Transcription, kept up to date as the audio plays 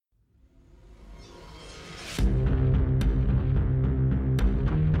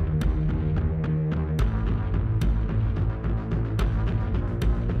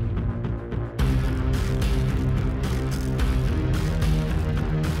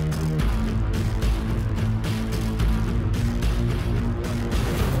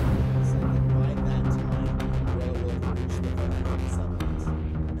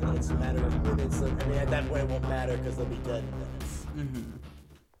because they'll be dead in minutes. Mm-hmm.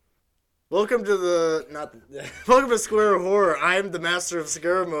 Welcome to Square Horror. I'm the master of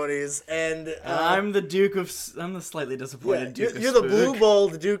Scaremonies, and I'm the slightly disappointed Duke of Spook. You're the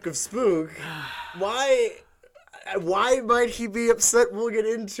blue-balled Duke of Spook. Why might he be upset? We'll get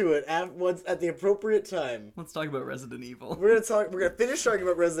into it at the appropriate time. Let's talk about Resident Evil. We're gonna finish talking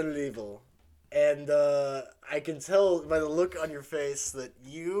about Resident Evil, and I can tell by the look on your face that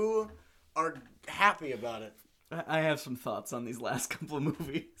you are happy about it. I have some thoughts on these last couple of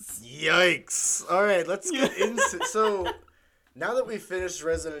movies. Yikes! All right, let's get into. So now that we've finished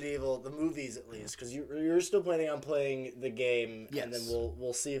Resident Evil, the movies at least, because you're still planning on playing the game, yes. And then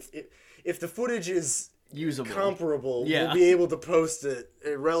we'll see if the footage is usable, comparable. Yeah. We'll be able to post it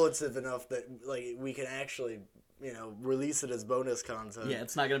relative enough that we can actually release it as bonus content. Yeah,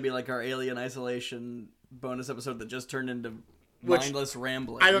 it's not gonna be like our Alien Isolation bonus episode that just turned into mindless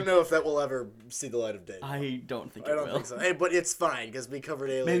rambling. I don't know if that will ever see the light of day. I don't think it will. I don't think so. Hey, but it's fine because we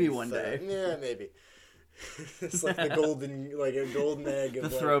covered Alien. Maybe one day. Yeah, maybe. It's like a golden egg. The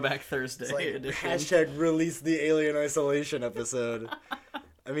Throwback Thursday edition. #, release the Alien Isolation episode.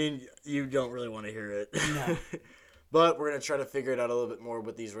 I mean, you don't really want to hear it. No. But we're going to try to figure it out a little bit more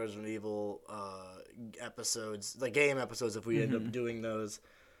with these Resident Evil episodes, the game episodes, if we end up doing those.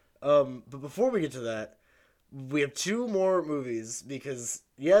 But before we get to that, we have 2 more movies because,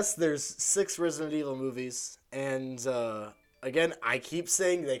 yes, there's 6 Resident Evil movies. And, again, I keep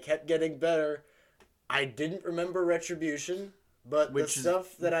saying they kept getting better. I didn't remember Retribution, but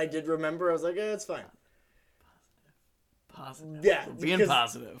stuff that I did remember, I was like, it's fine. Positive. Yeah. Being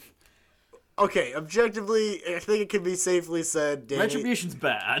positive. Okay, objectively, I think it can be safely said, Danny. Retribution's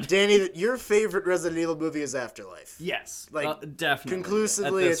bad. Danny, that your favorite Resident Evil movie is Afterlife. Yes. Definitely. Definitely.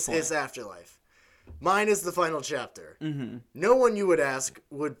 Conclusively, it's Afterlife. Mine is the final chapter. Mm-hmm. No one you would ask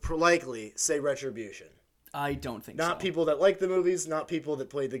would likely say Retribution. I don't think so. Not people that like the movies, not people that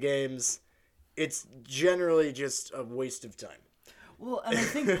played the games. It's generally just a waste of time. Well, and I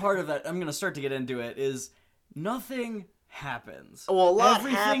think part of that, I'm going to start to get into it, is nothing happens. Well, a lot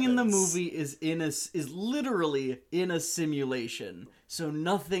Everything happens. in the movie is literally in a simulation. So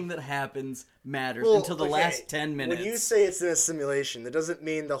nothing that happens matters until the last 10 minutes. When you say it's in a simulation, that doesn't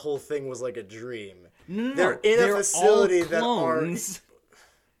mean the whole thing was like a dream. No. They're in a facility that are...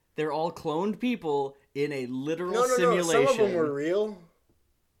 They're all cloned people in a literal simulation. Some of them were real.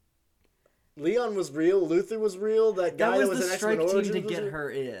 Leon was real. Luther was real. That guy that was an X-Men Origins the strike team to get her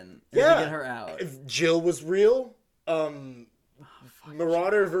in. Yeah. To get her out. Jill was real.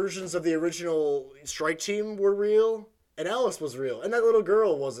 Marauder versions of the original strike team were real. And Alice was real. And that little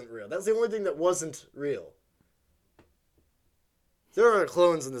girl wasn't real. That's the only thing that wasn't real. There are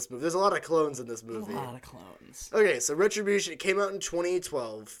clones in this movie. There's a lot of clones in this movie. A lot of clones. Okay, so Retribution, it came out in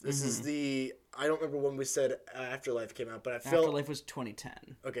 2012. This is I don't remember when we said Afterlife came out, but Afterlife was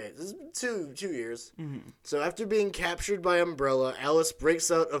 2010. Okay, this is two years. Mm-hmm. So after being captured by Umbrella, Alice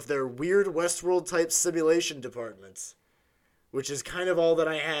breaks out of their weird Westworld-type simulation departments, which is kind of all that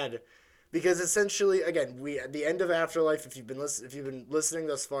I had. Because essentially, again, at the end of Afterlife, if you've been listening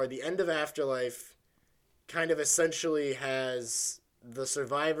thus far, the end of Afterlife kind of essentially has the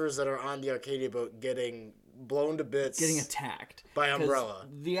survivors that are on the Arcadia boat getting blown to bits. Getting attacked. By Umbrella.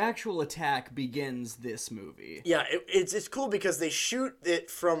 The actual attack begins this movie. Yeah, it's cool because they shoot it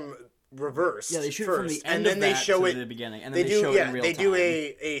from reverse. Yeah, they shoot first, from the end and then of they that show to it, the beginning, and then they show it in real time. They do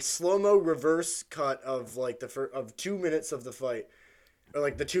a slow-mo reverse cut of like of 2 minutes of the fight, or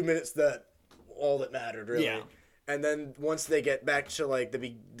like the 2 minutes that all that mattered really. Yeah. And then once they get back to like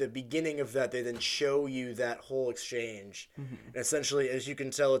the beginning of that, they then show you that whole exchange. Mm-hmm. And essentially, as you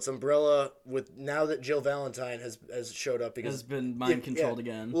can tell, it's Umbrella with now that Jill Valentine has showed up because has been mind controlled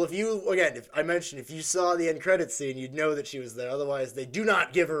again. Well, if you saw the end credits scene, you'd know that she was there. Otherwise, they do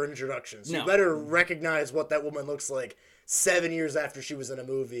not give her introductions. No. You better recognize what that woman looks like 7 years after she was in a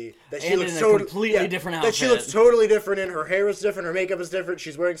movie. That she looks completely different outfit. That she looks totally different in. Her hair is different. Her makeup is different.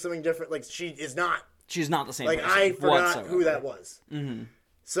 She's wearing something different. Like she is not. She's not the same person. Like, I forgot whatsoever. who that was. Mm-hmm.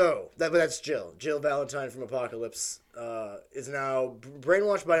 So, that's Jill. Jill Valentine from Apocalypse is now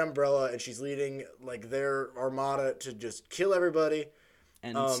brainwashed by Umbrella, and she's leading, like, their armada to just kill everybody.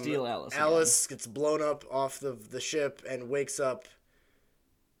 And steal Alice. Alice gets blown up off the ship and wakes up.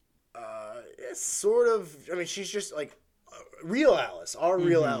 It's sort of... I mean, she's just, like, real Alice. Our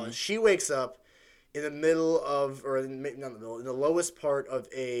real Alice. She wakes up in the middle of... Or, not in the middle. In the lowest part of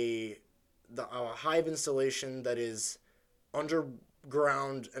a hive installation that is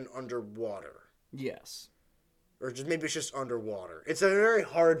underground and underwater. Yes. or just maybe it's just underwater. It's a very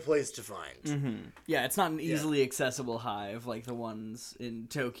hard place to find. Mm-hmm. Yeah, it's not an easily accessible hive like the ones in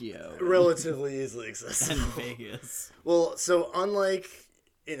Tokyo. Relatively easily accessible. And Vegas. Well, so unlike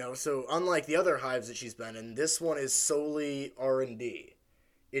the other hives that she's been in, this one is solely R&D.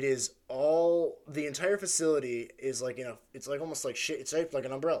 It is the entire facility is like, it's like almost like shit. It's shaped like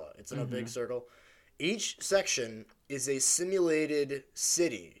an umbrella. It's in a big circle. Each section is a simulated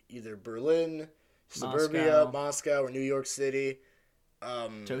city, either Berlin, Suburbia, Moscow, or New York City.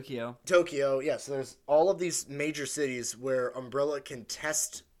 Tokyo. Yeah, so there's all of these major cities where Umbrella can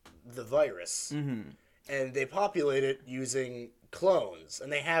test the virus. Mm-hmm. And they populate it using clones.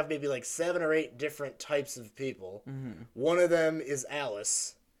 And they have maybe like 7 or 8 different types of people. Mm-hmm. One of them is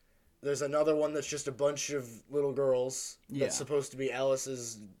Alice. There's another one that's just a bunch of little girls. Yeah. That's supposed to be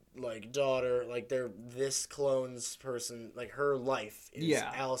Alice's like daughter. Like they're this clone's person. Like her life is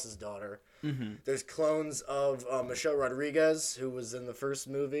Alice's daughter. Mm-hmm. There's clones of Michelle Rodriguez, who was in the first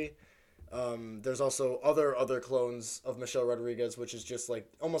movie. There's also other clones of Michelle Rodriguez, which is just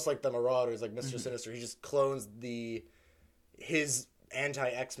like almost like the Marauders, like Mr. Sinister. He just clones his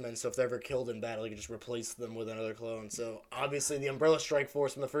anti-X-Men, so if they're ever killed in battle, he can just replace them with another clone. So obviously the Umbrella Strike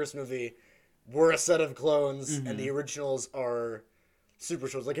Force from the first movie were a set of clones, and the originals are super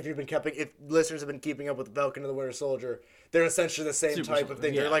soldiers. Like if listeners have been keeping up with Falcon and the Winter Soldier, they're essentially the same type of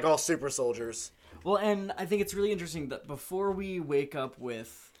thing. Yeah. They're like all super soldiers. Well, and I think it's really interesting that before we wake up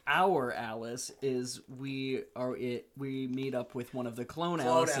with our Alice, we meet up with one of the clone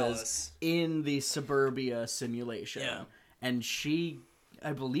Alices in the Suburbia simulation. Yeah. And she,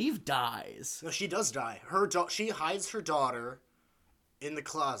 I believe, dies. No, she does die. She hides her daughter in the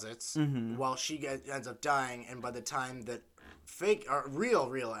closets while she ends up dying, and by the time that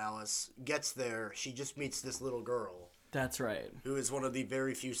real Alice gets there, she just meets this little girl. That's right. Who is one of the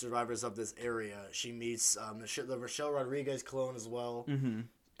very few survivors of this area. She meets the Michelle Rodriguez clone as well. Mm-hmm.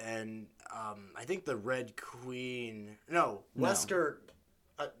 And I think the Red Queen... No, Wesker...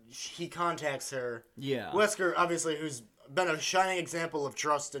 he contacts her. Yeah. Wesker, obviously, who's been a shining example of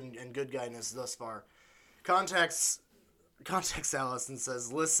trust and good guyness thus far, contacts Alice and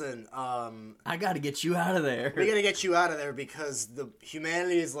says, listen, I gotta get you out of there. We gotta get you out of there because the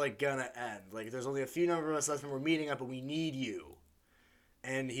humanity is, like, gonna end. Like, there's only a few number of us left and we're meeting up and we need you.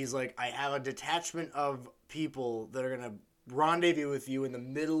 And he's like, I have a detachment of people that are gonna rendezvous with you in the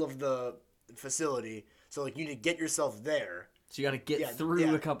middle of the facility. So, like, you need to get yourself there. So you got to get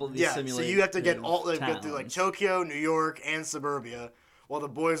through a couple of these simulations. So you have to get get through like Tokyo, New York, and Suburbia, while the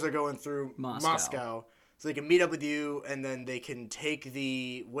boys are going through Moscow. So they can meet up with you, and then they can take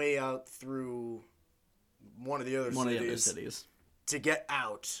the way out through one of the other cities to get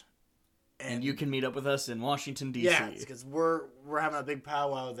out. And you can meet up with us in Washington D.C. Yeah, because we're having a big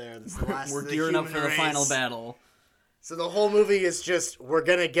powwow there. This is the last. We're gearing up for the final battle. So the whole movie is just we're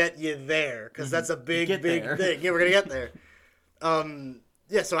gonna get you there because that's a big thing. Yeah, we're gonna get there.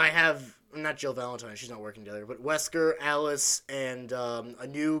 So I have, not Jill Valentine, she's not working together, but Wesker, Alice, and a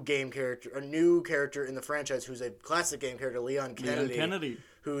new character in the franchise who's a classic game character, Leon Kennedy.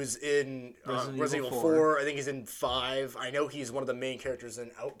 Who's in Resident Evil 4. I think he's in 5. I know he's one of the main characters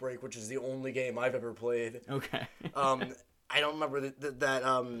in Outbreak, which is the only game I've ever played. Okay. I don't remember that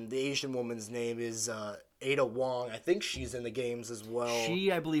the Asian woman's name is Ada Wong. I think she's in the games as well.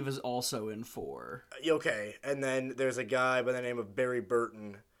 She, I believe, is also in 4. Okay, and then there's a guy by the name of Barry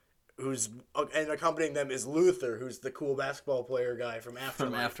Burton, and accompanying them is Luther, who's the cool basketball player guy from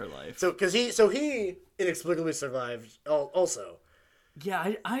Afterlife. So, because he inexplicably survived also.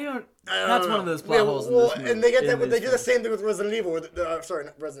 Yeah, I don't. That's one of those plot holes in this movie. And they get that. They do the same thing with Resident Evil. Not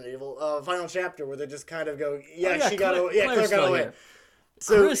Resident Evil. Final Chapter, where they just kind of go, Claire got away.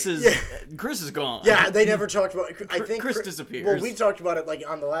 So Chris is gone. Yeah, they never talked about. I think Chris disappears. Well, we talked about it like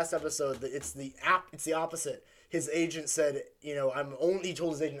on the last episode. That it's the opposite. His agent said, he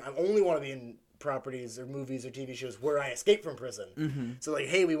told his agent, I only want to be in properties or movies or TV shows where I escape from prison. Mm-hmm. So like,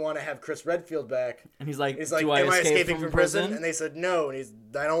 hey, we want to have Chris Redfield back. And he's like, am I escaping from prison? And they said no, and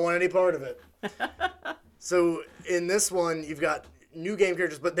I don't want any part of it. So in this one, you've got new game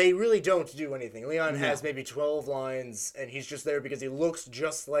characters, but they really don't do anything. Leon has maybe 12 lines, and he's just there because he looks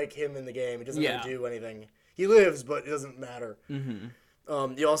just like him in the game. He doesn't really do anything. He lives, but it doesn't matter. Mm-hmm.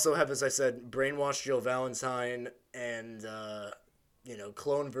 You also have, as I said, brainwashed Jill Valentine and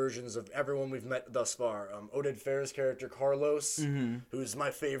clone versions of everyone we've met thus far. Oded Fehr's character, Carlos, who's my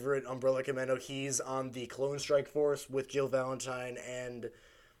favorite Umbrella Commando. He's on the Clone Strike Force with Jill Valentine and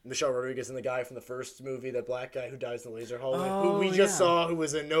Michelle Rodriguez and the guy from the first movie, that black guy who dies in the laser hallway, who we just saw, who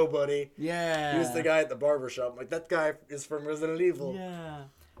was in Nobody. Yeah. He was the guy at the barbershop. Like, that guy is from Resident Evil. Yeah.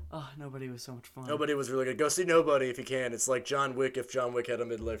 Oh, Nobody was so much fun. Nobody was really good. Go see Nobody if you can. It's like John Wick if John Wick had a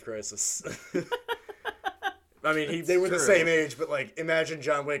midlife crisis. I mean, they were the same age, but, like, imagine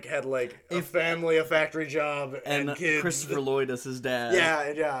John Wick had, like, a family, a factory job, and kids. Christopher Lloyd as his dad.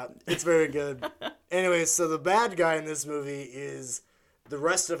 Yeah, it's very good. Anyway, so the bad guy in this movie is the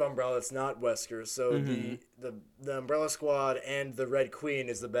rest of Umbrella. It's not Wesker. So the Umbrella Squad and the Red Queen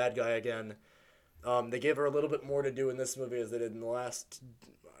is the bad guy again. They give her a little bit more to do in this movie as they did in the last.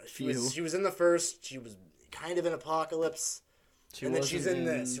 She was in the first. She was kind of in Apocalypse. And then she's in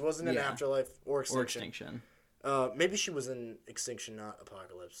this. She wasn't in Afterlife or Extinction. Maybe she was in Extinction, not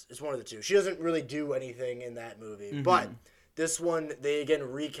Apocalypse. It's one of the two. She doesn't really do anything in that movie. But this one, they again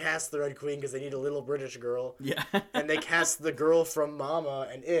recast the Red Queen because they need a little British girl. Yeah. And they cast the girl from Mama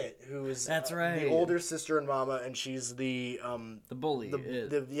and It, who is the older sister in Mama, and she's the bully.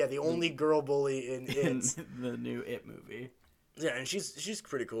 The only girl bully in It. The new It movie. Yeah, and she's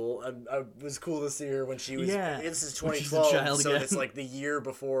pretty cool. I was cool to see her when she was. Yeah. This is 2012, so it's like the year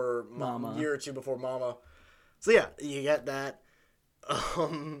before Mama, year or two before Mama. So yeah, you get that.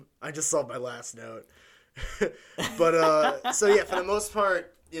 I just saw my last note. But so yeah, for the most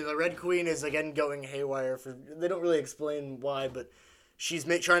part, the Red Queen is again going haywire. They don't really explain why, but she's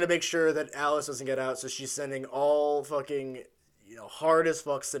trying to make sure that Alice doesn't get out. So she's sending all fucking hard as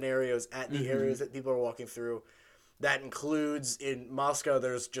fuck scenarios at the areas that people are walking through. That includes, in Moscow,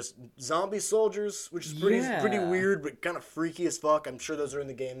 there's just zombie soldiers, which is pretty weird, but kind of freaky as fuck. I'm sure those are in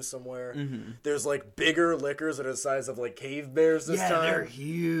the game somewhere. There's, like, bigger lickers that are the size of, like, cave bears this time. Yeah, they're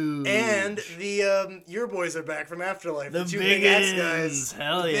huge. And the, your boys are back from Afterlife. The two big X guys.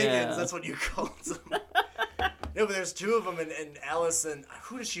 Hell the yeah. Biggins, that's what you called them. No, but there's two of them, and Alice, and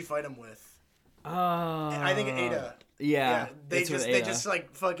who does she fight them with? I think Ada. Yeah, they just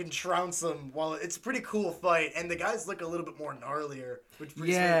like fucking trounce them. While it's a pretty cool fight, and the guys look a little bit more gnarlier. Which sweet.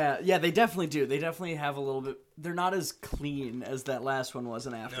 Yeah, they definitely do. They definitely have a little bit. They're not as clean as that last one was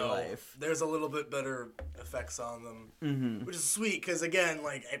in Afterlife. No, there's a little bit better effects on them, which is sweet because again,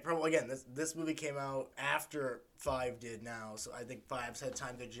 this movie came out after 5 did now, so I think 5's had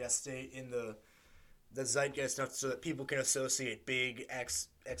time to gestate in the zeitgeist enough so that people can associate big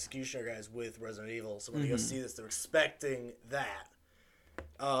executioner guys with Resident Evil. So when they go see this, they're expecting that.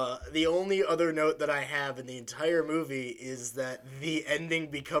 The only other note that I have in the entire movie is that the ending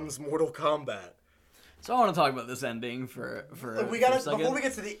becomes Mortal Kombat. So I want to talk about this ending for before we get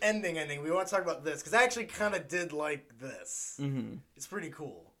to the ending, we want to talk about this because I actually kind of did like this. It's pretty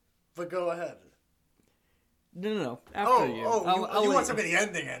cool. But go ahead. No. After you. You want to talk about the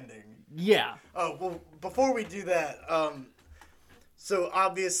ending. Yeah. Oh, well, before we do that, so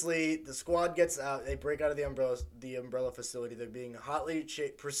obviously the squad gets out. They break out of the umbrella facility. They're being hotly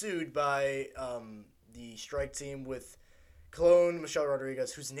pursued by the strike team with clone Michelle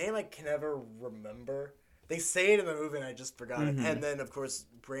Rodriguez, whose name I can never remember. They say it in the movie and I just forgot it. And then, of course,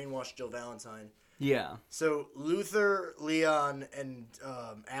 brainwashed Jill Valentine. Yeah. So Luther, Leon, and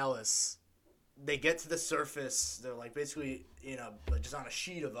Alice... They get to the surface. They're like basically, just on a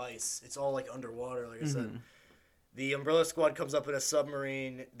sheet of ice. It's all like underwater, like I said. The Umbrella Squad comes up in a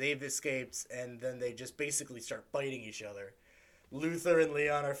submarine. They've escaped, and then they just basically start fighting each other. Luther and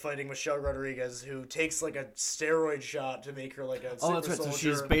Leon are fighting Michelle Rodriguez, who takes like a steroid shot to make her like a super that's right. soldier. So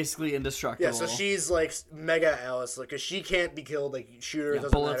she's basically indestructible. Yeah, so she's like mega Alice, because she can't be killed. Like shoot her,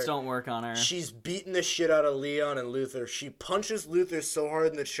 doesn't bullets matter. Don't work on her. She's beating the shit out of Leon and Luther. She punches Luther so hard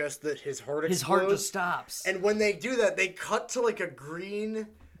in the chest that his heart explodes. His heart just stops. And when they do that, they cut to like a green,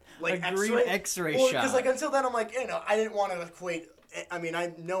 X-ray shot. Because like until then, I'm like, I didn't want to equate. I mean,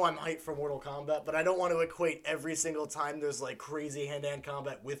 I know I'm hyped for Mortal Kombat, but I don't want to equate every single time there's, like, crazy hand-to-hand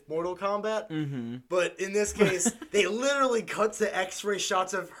combat with Mortal Kombat. But in this case, they literally cut to X-ray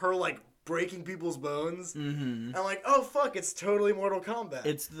shots of her, like, breaking people's bones. I'm like, oh, fuck, it's totally Mortal Kombat.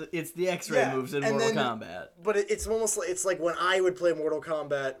 It's the X-ray moves in Mortal Kombat. But it's almost like, it's like when I would play Mortal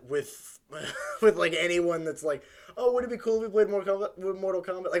Kombat with, like, anyone that's like, oh, would it be cool if we played Mortal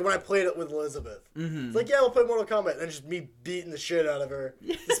Kombat? Like, when I played it with Elizabeth. It's like, yeah, we'll play Mortal Kombat. And then just me beating the shit out of her.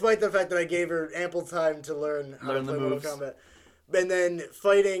 Despite the fact that I gave her ample time to learn how to play Mortal Kombat. And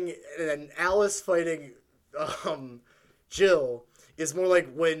then Alice fighting Jill is more like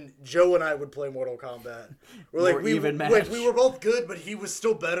when Joe and I would play Mortal Kombat. We're like, we were both good, but he was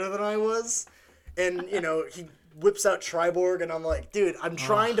still better than I was. And, he whips out Triborg, and I'm like, dude, I'm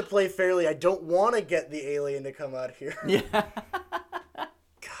trying to play fairly. I don't want to get the alien to come out here. Yeah. God,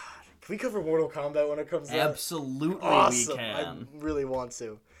 can we cover Mortal Kombat when it comes out? Absolutely, awesome. We can. I really want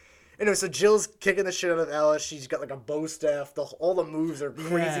to. Anyway, so Jill's kicking the shit out of Alice. She's got like a bow staff. All the moves are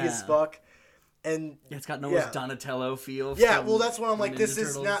crazy as fuck. And it's got Noah's Donatello feel. Yeah, well, that's when I'm like, this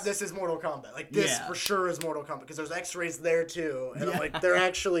Turtles. is Mortal Kombat. Like, this for sure is Mortal Kombat, because there's X-rays there, too. And I'm like, they're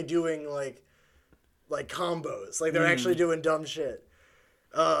actually doing, like combos. Like, they're actually doing dumb shit.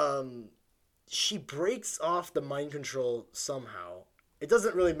 She breaks off the mind control somehow. It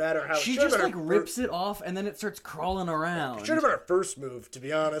doesn't really matter how. She just, like, rips it off, and then it starts crawling around. Should have been her first move, to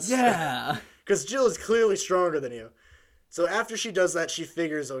be honest. Yeah. Because Jill is clearly stronger than you. So after she does that, she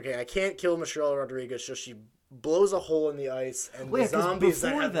figures, okay, I can't kill Michelle Rodriguez, so she blows a hole in the ice, and the zombies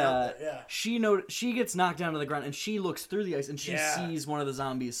before that she gets knocked down to the ground, and she looks through the ice, and she sees one of the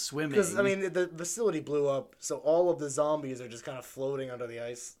zombies swimming. Because, I mean, the facility blew up, so all of the zombies are just kind of floating under the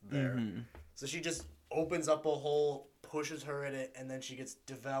ice there. Mm-hmm. So she just opens up a hole, pushes her in it, and then she gets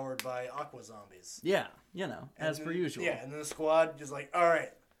devoured by aqua zombies. Yeah, as per usual. Yeah, and then the squad is like, all right.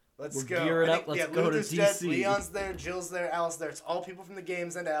 Let's go. Gear it up. Let's go to DC. Dead, Leon's there. Jill's there. Alice there. It's all people from the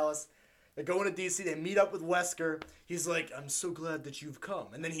games and Alice. They're going to DC. They meet up with Wesker. He's like, I'm so glad that you've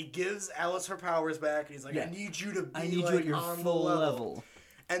come. And then he gives Alice her powers back. And he's like, I need you to be you at your full level.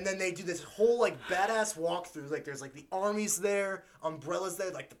 And then they do this whole like badass walkthrough. Like there's like the army's there, Umbrella's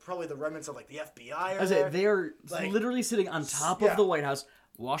there, like probably the remnants of like the FBI are there. They're literally sitting on top of the White House.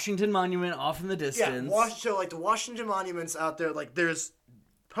 Washington Monument off in the distance. Yeah, so like the Washington Monuments out there, like there's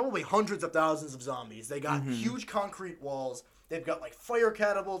probably hundreds of thousands of zombies. They got huge concrete walls. They've got like fire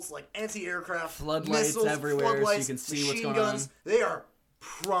catapults, like anti-aircraft, floodlights missiles, everywhere, so you can see what's going on. They are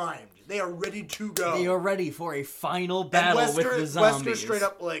primed. They are ready to go. They are ready for a final battle with the zombies. Wesker straight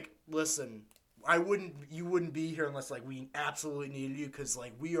up like, listen, you wouldn't be here unless like we absolutely needed you, because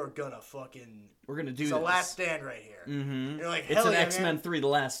like we're gonna do this. It's a last stand right here. Mm-hmm. You're like, it's an X-Men 3: The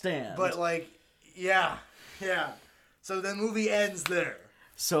Last Stand. But like, yeah. So the movie ends there.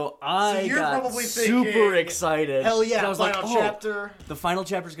 So I got super excited. Hell yeah, I was final chapter. The final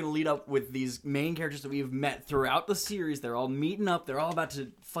chapter is going to lead up with these main characters that we've met throughout the series. They're all meeting up. They're all about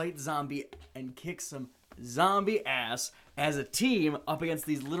to fight zombie and kick some zombie ass as a team up against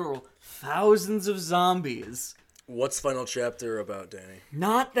these literal thousands of zombies. What's final chapter about, Danny?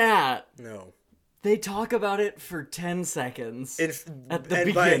 Not that. No. They talk about it for 10 seconds at the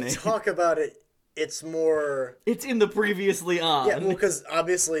beginning. By talk about it, it's more... It's in the previously on. Yeah, well, because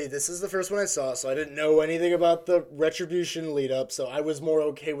obviously this is the first one I saw, so I didn't know anything about the Retribution lead-up, so I was more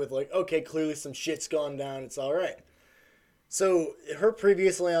okay with, like, okay, clearly some shit's gone down, it's alright. So, her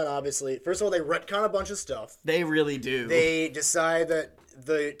previously on, obviously, first of all, they retcon a bunch of stuff. They really do. They decide that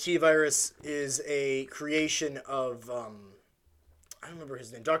the T-Virus is a creation of, I don't remember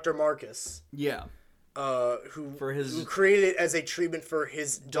his name, Dr. Marcus. Yeah. Who created it as a treatment for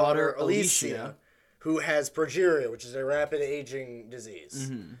his daughter Alicia, who has progeria, which is a rapid aging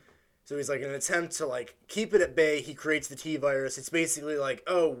disease. Mm-hmm. So he's like, in an attempt to like keep it at bay, he creates the T-Virus. It's basically like,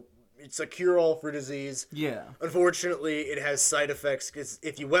 it's a cure-all for disease. Yeah. Unfortunately, it has side effects, because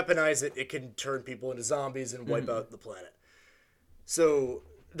if you weaponize it, it can turn people into zombies and wipe out the planet. So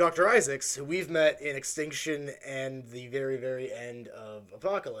Dr. Isaacs, who we've met in Extinction and the very, very end of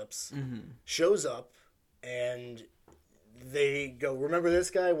Apocalypse, shows up, and they go, remember this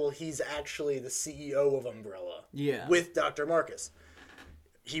guy? Well, he's actually the CEO of Umbrella. Yeah. With Dr. Marcus.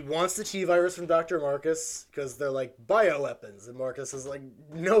 He wants the T-Virus from Dr. Marcus, because they're like bioweapons, and Marcus is like,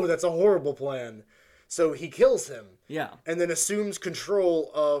 no, that's a horrible plan. So he kills him. Yeah. And then assumes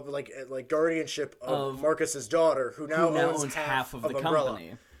control of, like guardianship of Marcus's daughter, who now owns half of the Umbrella.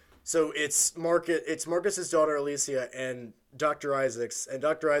 Company. So it's Marcus's daughter, Alicia, and Dr. Isaacs. And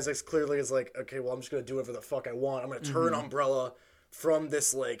Dr. Isaacs clearly is like, okay, well, I'm just going to do whatever the fuck I want. I'm going to turn Umbrella from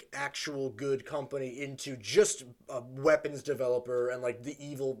this, like, actual good company into just a weapons developer and, like, the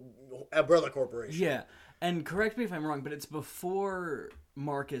evil Umbrella Corporation. Yeah. And correct me if I'm wrong, but it's before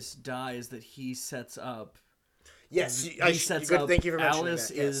Marcus dies that he sets up... Yes, thank you for mentioning Alice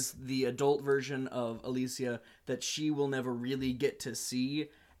that. Yes. Is the adult version of Alicia that she will never really get to see,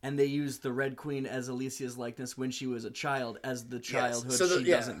 and they use the Red Queen as Alicia's likeness when she was a child as the childhood she doesn't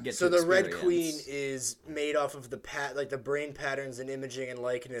get to experience. So the Red Queen is made off of the brain patterns and imaging and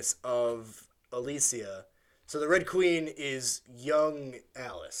likeness of Alicia. So the Red Queen is young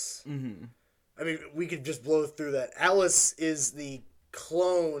Alice. Mm-hmm. I mean, we could just blow through that. Alice is the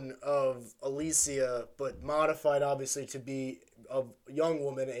clone of Alicia, but modified obviously to be of young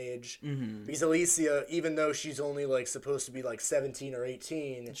woman age, because Alicia, even though she's only like supposed to be like 17 or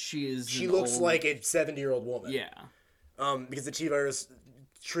 18, she looks like a 70-year-old woman. Yeah. Because the T-Virus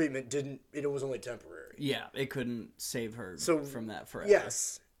treatment it was only temporary. Yeah, it couldn't save her from that forever.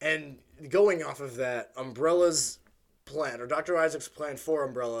 Yes. And going off of that, Umbrella's plan, or Dr. Isaac's plan for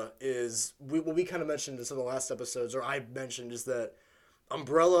Umbrella is, we kind of mentioned this in the last episodes, or I mentioned, is that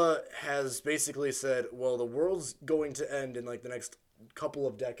Umbrella has basically said, well, the world's going to end in like the next couple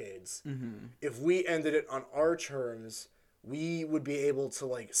of decades. Mm-hmm. If we ended it on our terms, we would be able to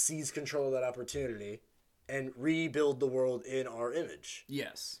like seize control of that opportunity and rebuild the world in our image.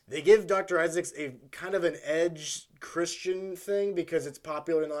 Yes. They give Dr. Isaacs a kind of an edge Christian thing because it's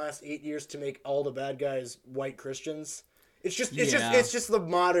popular in the last 8 years to make all the bad guys white Christians. It's just the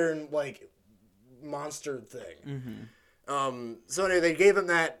modern like monster thing. Mm-hmm. So anyway, they gave him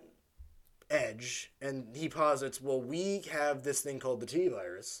that edge, and he posits, well, we have this thing called the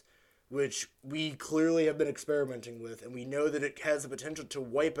T-virus, which we clearly have been experimenting with, and we know that it has the potential to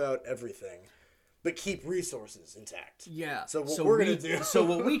wipe out everything, but keep resources intact. Yeah. So what we're going to do... So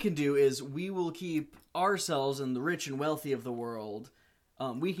what we can do is we will keep ourselves and the rich and wealthy of the world...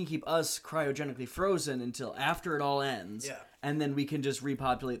 we can keep us cryogenically frozen until after it all ends, and then we can just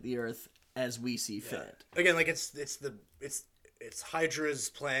repopulate the Earth as we see fit. Again, like it's Hydra's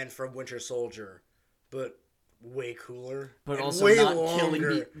plan from Winter Soldier, but way cooler. But also way not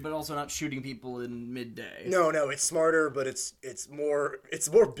longer. but also not shooting people in midday. No, it's smarter, but it's more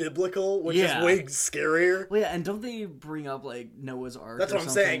biblical, which is way scarier. Well, yeah, and don't they bring up like Noah's Ark? That's what I'm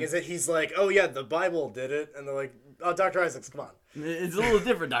saying. Is that he's like, oh yeah, the Bible did it, and they're like, oh, Dr. Isaacs, come on. It's a little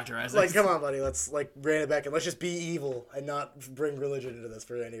different, Dr. Isaacs. Like, come on, buddy, let's like rein it back and let's just be evil and not bring religion into this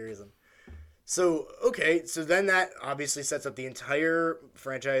for any reason. So, okay, so then that obviously sets up the entire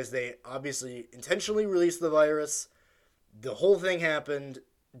franchise. They obviously intentionally released the virus. The whole thing happened.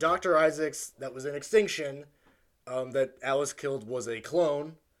 Dr. Isaacs, that was in extinction, that Alice killed, was a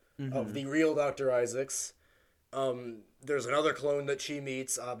clone of the real Dr. Isaacs. There's another clone that she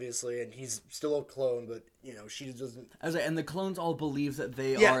meets, obviously, and he's still a clone, but, you know, she doesn't... And the clones all believe that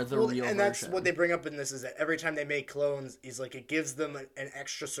they are the real version. And that's what they bring up in this, is that every time they make clones, he's like, it gives them an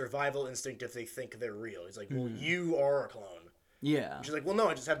extra survival instinct if they think they're real. He's like, well, you are a clone. Yeah. And she's like, well, no,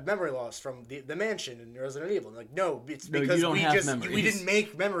 I just have memory loss from the mansion in Resident Evil. And like, no, it's because we didn't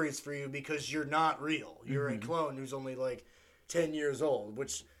make memories for you because you're not real. You're a clone who's only, like, 10 years old,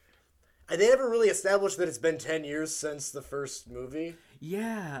 which... They never really established that it's been 10 years since the first movie.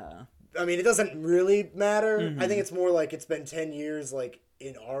 Yeah. I mean, it doesn't really matter. I think it's more like it's been 10 years, like,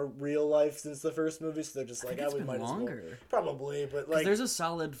 in our real life since the first movie, so they're just like, we might longer. As well. Probably, but like... There's a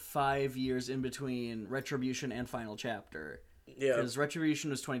solid 5 years in between Retribution and Final Chapter. Yeah. Because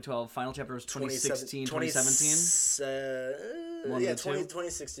Retribution was 2012, Final Chapter was 2016, 2017?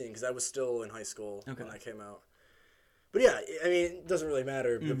 2016, because I was still in high school when I came out. But yeah, I mean, it doesn't really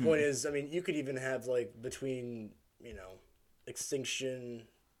matter. The point is, I mean, you could even have, like, between, you know, extinction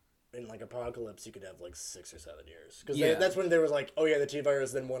and, like, apocalypse, you could have, like, 6 or 7 years. Because that's when there was, like, oh, yeah, the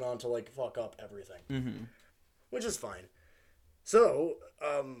T-virus then went on to, like, fuck up everything. Which is fine. So,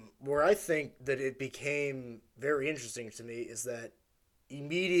 where I think that it became very interesting to me is that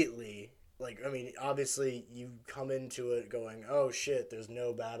immediately, like, I mean, obviously, you come into it going, oh, shit, there's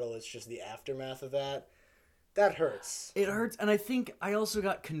no battle, it's just the aftermath of that. That hurts. It hurts, and I think I also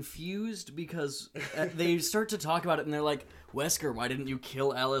got confused because they start to talk about it, and they're like, Wesker, why didn't you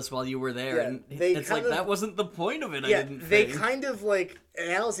kill Alice while you were there? Yeah, and it's like, that wasn't the point of it, yeah, I didn't think. They kind of, like,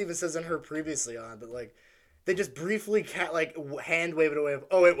 and Alice even says in her previously on, but, like, they just briefly, hand wave it away of,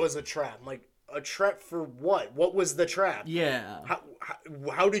 oh, it was a trap. I'm like, a trap for what? What was the trap? Yeah.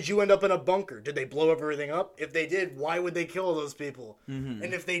 How did you end up in a bunker? Did they blow everything up? If they did, why would they kill those people? And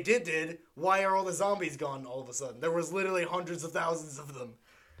if they did, why are all the zombies gone all of a sudden? There was literally hundreds of thousands of them.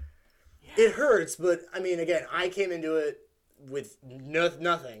 Yeah. It hurts, but, I mean, again, I came into it with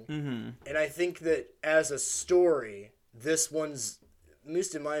nothing. And I think that as a story, this one's, at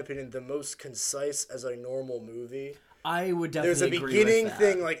least in my opinion, the most concise as a normal movie. I would definitely agree with that. There's a beginning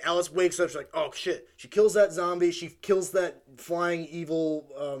thing, like, Alice wakes up, she's like, oh, shit. She kills that zombie, she kills that flying evil,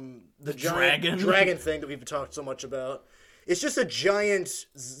 the giant dragon thing that we've talked so much about. It's just a giant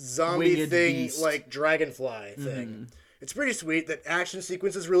zombie winged thing, beast. Like, dragonfly thing. It's pretty sweet. That action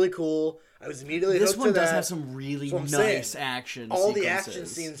sequence is really cool. I was immediately hooked to that. This one does have some really nice action sequences. All the action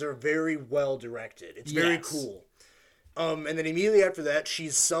scenes are very well directed. It's very cool. And then immediately after that,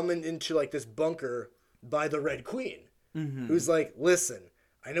 she's summoned into, like, this bunker by the Red Queen. Who's like, listen,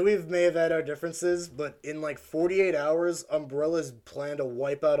 I know we may have had our differences, but in like 48 hours, Umbrella's plan to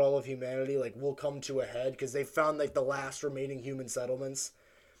wipe out all of humanity, like, will come to a head, because they found, like, the last remaining human settlements,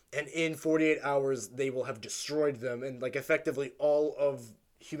 and in 48 hours, they will have destroyed them, and, like, effectively all of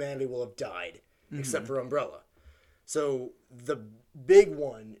humanity will have died, except for Umbrella. So, the big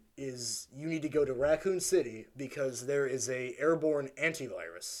one is you need to go to Raccoon City, because there is a airborne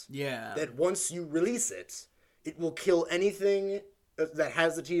antivirus. Yeah. That once you release it, it will kill anything that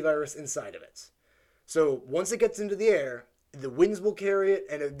has the T-virus inside of it. So once it gets into the air, the winds will carry it,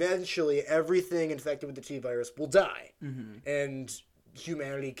 and eventually everything infected with the T-virus will die. And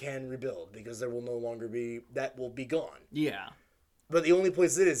humanity can rebuild, because there will no longer be... That will be gone. Yeah. But the only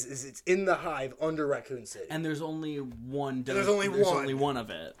place it is it's in the hive under Raccoon City. And there's only one dose. There's only one of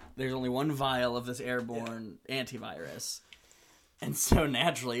it. There's only one vial of this airborne antivirus. And so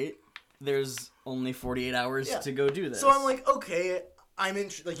naturally, there's only 48 hours to go do this. So I'm like, okay, I'm in.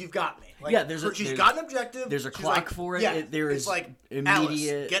 Like, you've got me. Like, she's got an objective. There's a clock for it. Yeah, there is it's like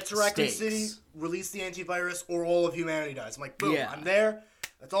immediate Alice, get to Raccoon stakes. City, release the antivirus, or all of humanity dies. I'm like, boom, Yeah. I'm there.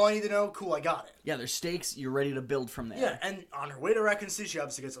 That's all I need to know. Cool, I got it. Yeah, there's stakes. You're ready to build from there. Yeah, and on her way to Raccoon City, she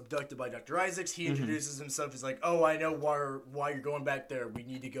obviously gets abducted by Dr. Isaacs. He introduces himself. He's like, oh, I know why you're going back there. We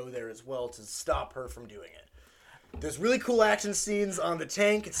need to go there as well to stop her from doing it. There's really cool action scenes on the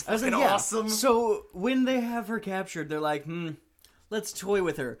tank. It's fucking awesome. So when they have her captured, they're like, let's toy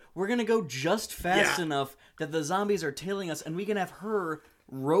with her. We're going to go just fast enough that the zombies are tailing us, and we can have her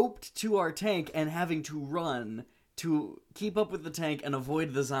roped to our tank and having to run to keep up with the tank and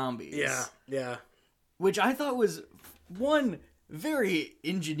avoid the zombies. Yeah. Which I thought was, one, very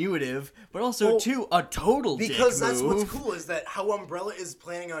ingenuitive, but also, two, a total dick because that's move. what's cool is that how Umbrella is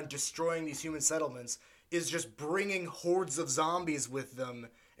planning on destroying these human settlements is just bringing hordes of zombies with them,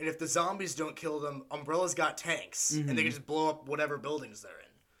 and if the zombies don't kill them, Umbrella's got tanks, and they can just blow up whatever buildings they're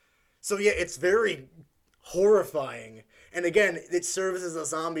in. So yeah, it's very horrifying. And again, it services the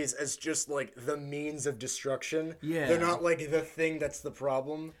zombies as just, like, the means of destruction. Yeah. They're not, like, the thing that's the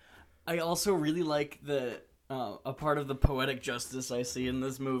problem. I also really like a part of the poetic justice I see in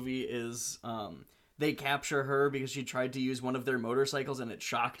this movie is they capture her because she tried to use one of their motorcycles and it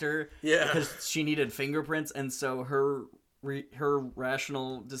shocked her. Yeah. Because she needed fingerprints, and so her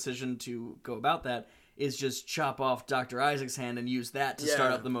rational decision to go about that is just chop off Dr. Isaac's hand and use that to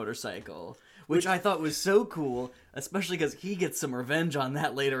start up the motorcycle. Which I thought was so cool, especially because he gets some revenge on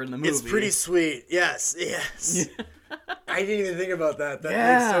that later in the movie. It's pretty sweet. Yes. I didn't even think about that. That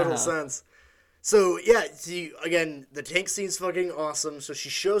makes total sense. So, yeah, see, again, the tank scene's fucking awesome. So she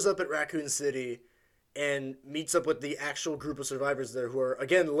shows up at Raccoon City and meets up with the actual group of survivors there who are,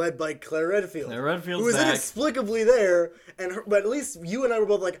 again, led by Claire Redfield. Claire Redfield's who is back. inexplicably there, but at least you and I were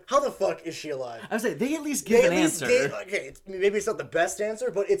both like, how the fuck is she alive? I was like, they at least give an answer. Maybe it's not the best answer,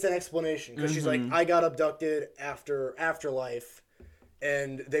 but it's an explanation. Because she's like, I got abducted after Afterlife,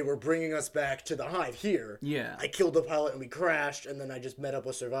 and they were bringing us back to the hive here. Yeah. I killed the pilot and we crashed, and then I just met up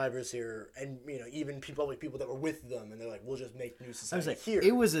with survivors here, and, even people that were with them, and they're like, we'll just make new society here.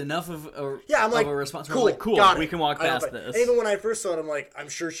 It was enough of a response. Cool, cool, got we it. can walk past this. And even when I first saw it, I'm like, I'm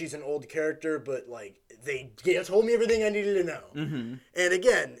sure she's an old character, but, like, they told me everything I needed to know. And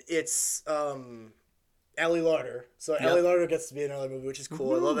again, it's Allie Larder. So Allie Larder gets to be in another movie, which is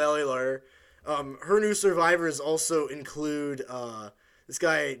cool. I love Allie Larder. Her new survivors also include this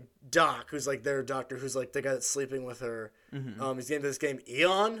guy Doc, who's like their doctor, who's like the guy that's sleeping with her. He's named this game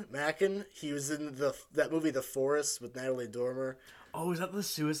Eon Mackin. He was in that movie The Forest with Natalie Dormer. Oh, is that the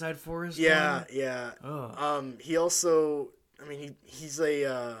Suicide Forest? Yeah. Oh. He also, he's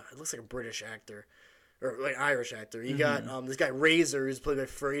a it looks like a British actor or like Irish actor. You got this guy Razor, who's played by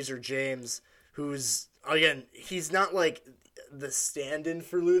Fraser James, who's again, he's not like the stand-in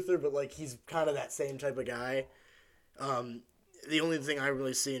for Luther, but like he's kind of that same type of guy. The only thing I've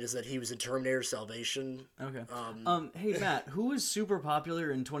really seen is that he was in Terminator Salvation. Okay. Hey Matt, who was super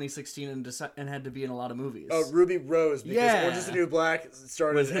popular in 2016 and had to be in a lot of movies? Oh, Ruby Rose, because Orange is the New Black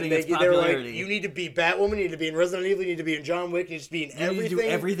started, hitting and its they were like, popularity. you need to be Batwoman, you need to be in Resident Evil, you need to be in John Wick, you need to be in everything. You need to do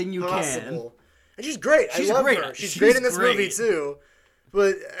everything you possible. And she's great. She's I love great. her. She's great in this movie too.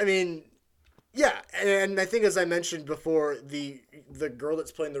 But yeah, and I think as I mentioned before, the girl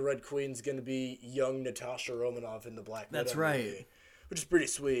that's playing the Red Queen's going to be young Natasha Romanoff in the Black Widow That's right. movie, which is pretty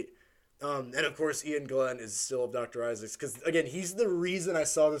sweet. And of course, Ian Glenn is still Dr. Isaacs, because again, he's the reason I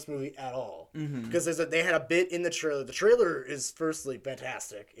saw this movie at all. Because they had a bit in the trailer. The trailer is firstly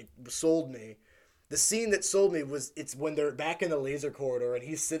fantastic. It sold me. The scene that sold me was it's when they're back in the laser corridor and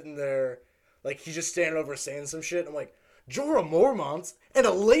he's sitting there, like he's just standing over saying some shit. I'm like, Jorah Mormont's in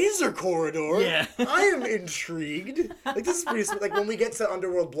a laser corridor. Yeah. I am intrigued. Like, this is pretty sweet. Like, when we get to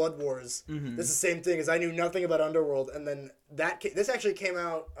Underworld Blood Wars, this is the same thing, as I knew nothing about Underworld, and then this actually came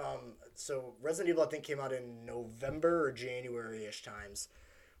out, so Resident Evil, I think, came out in November or January-ish times.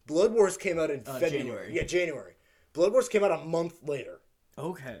 Blood Wars came out in February. January. Yeah, January. Blood Wars came out a month later.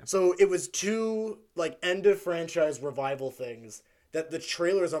 Okay. So it was two, like, end-of-franchise revival things that the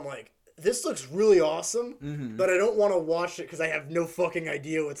trailers, I'm like, this looks really awesome, but I don't want to watch it because I have no fucking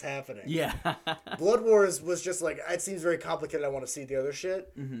idea what's happening. Yeah. Blood Wars was just like, it seems very complicated. I want to see the other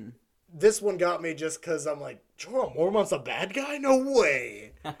shit. this one got me just because I'm like, Jorah Mormont's a bad guy? No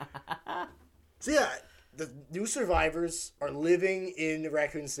way. So yeah, the new survivors are living in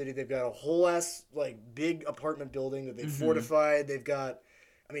Raccoon City. They've got a whole ass, like, big apartment building that they've fortified. They've got,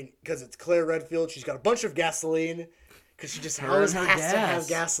 I mean, because it's Claire Redfield, she's got a bunch of gasoline, because she just has to have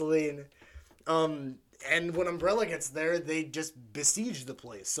gasoline. And when Umbrella gets there, they just besiege the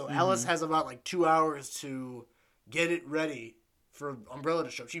place. So Alice has about, like, 2 hours to get it ready for Umbrella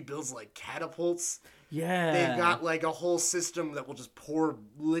to show up. She builds, like, catapults. Yeah. They've got, like, a whole system that will just pour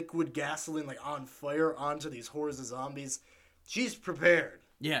liquid gasoline, like, on fire onto these hordes of zombies. She's prepared.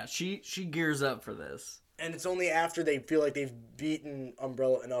 Yeah, she gears up for this. And it's only after they feel like they've beaten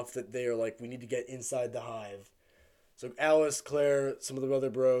Umbrella enough that they are like, we need to get inside the hive. So Alice, Claire, some of the other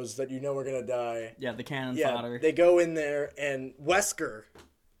bros that you know are going to die. Yeah, the cannon fodder. They go in there, and Wesker,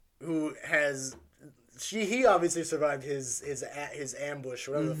 who has... He obviously survived his ambush,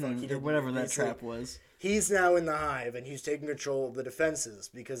 whatever the fuck he did. Whatever that trap was. He's now in the hive, and he's taking control of the defenses,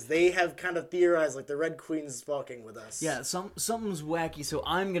 because they have kind of theorized, like, the Red Queen's fucking with us. Yeah, something's wacky, so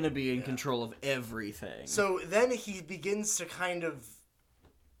I'm going to be in control of everything. So then he begins to kind of,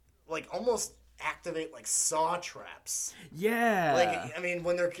 like, almost activate, like, saw traps. Yeah. Like, I mean,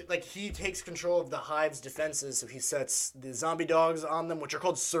 when they're, like, he takes control of the hive's defenses, so he sets the zombie dogs on them, which are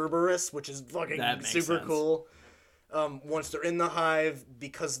called Cerberus, which is fucking super cool. Once they're in the hive,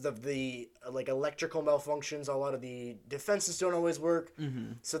 because of the, like, electrical malfunctions, a lot of the defenses don't always work.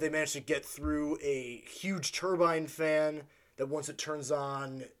 So they manage to get through a huge turbine fan that once it turns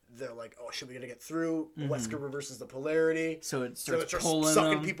on, they're like, oh shit, we gotta get through. Wesker reverses the polarity. So it starts pulling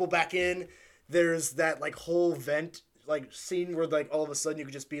sucking them. people back in. There's that, like, whole vent, like, scene where, like, all of a sudden you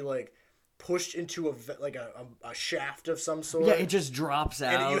could just be, like, pushed into a shaft of some sort. Yeah, it just drops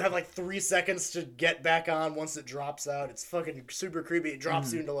out. And you have, like, 3 seconds to get back on once it drops out. It's fucking super creepy. It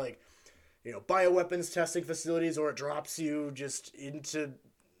drops you into, like, you know, bioweapons testing facilities, or it drops you just into,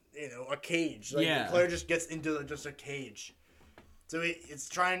 you know, a cage. Like, Claire just gets into just a cage. So it's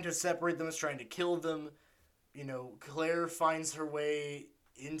trying to separate them. It's trying to kill them. You know, Claire finds her way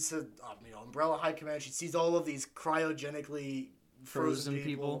into, you know, Umbrella High Command. She sees all of these cryogenically frozen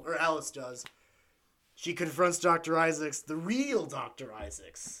people. Or Alice does. She confronts Dr. Isaacs, the real Dr.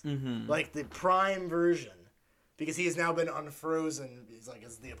 Isaacs. Like, the prime version. Because he has now been unfrozen. He's like,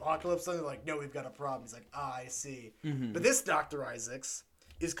 is the apocalypse something? Like, no, we've got a problem. He's like, I see. But this Dr. Isaacs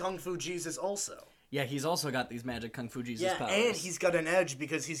is Kung Fu Jesus also. Yeah, he's also got these magic Kung Fu Jesus powers. And he's got an edge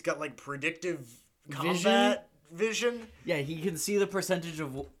because he's got, like, predictive combat vision. Yeah, he can see the percentage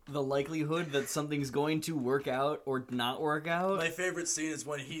of the likelihood that something's going to work out or not work out. My favorite scene is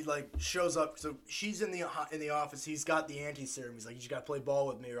when he, like, shows up. So she's in the office. He's got the anti-serum. He's like, you just gotta play ball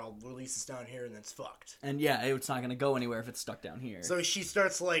with me or I'll release this down here and then it's fucked. And yeah, it's not gonna go anywhere if it's stuck down here. So she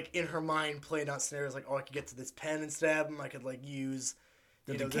starts, like, in her mind playing out scenarios like, oh, I could get to this pen and stab him. I could, like, use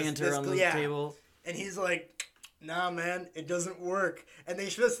the decanter on the table. And he's like, nah, man, it doesn't work. And they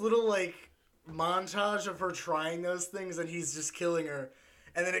show this little, like, montage of her trying those things and he's just killing her.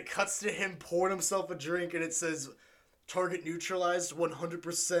 And then it cuts to him pouring himself a drink and it says, target neutralized,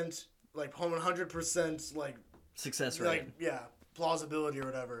 100%, like, 100%, like... success rate. Like, yeah, plausibility or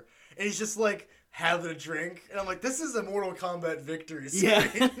whatever. And he's just, like, having a drink. And I'm like, this is a Mortal Kombat victory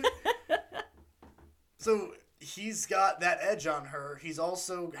screen. Yeah. So... he's got that edge on her. He's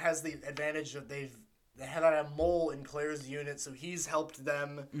also has the advantage of they had a mole in Claire's unit, so he's helped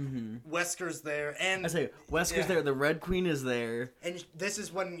them. Wesker's there, and Wesker's there. The Red Queen is there, and this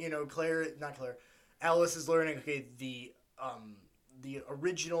is when, you know, Alice is learning. Okay, the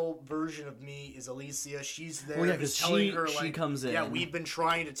original version of me is Alicia. She's there. Oh yeah, because she comes in. Yeah, we've been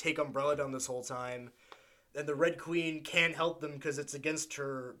trying to take Umbrella down this whole time. And the Red Queen can't help them because it's against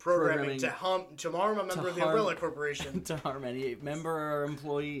her programming to harm a member of the Umbrella Corporation. To harm any member or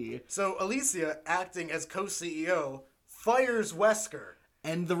employee. So Alicia, acting as co-CEO, fires Wesker.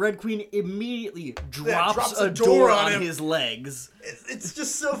 And the Red Queen immediately drops a door on his legs. It's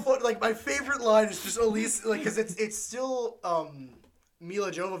just so fun. Like, my favorite line is just Alicia, like, because it's still Mila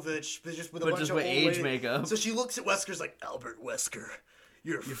Jovovich, but just with a bunch of old age makeup. So she looks at Wesker's like, Albert Wesker.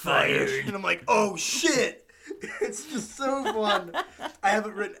 You're fired. And I'm like, oh, shit. It's just so fun. I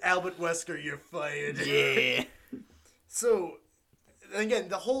haven't written Albert Wesker, you're fired. Yeah. So,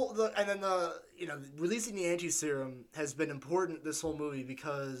 again, releasing the anti-serum has been important this whole movie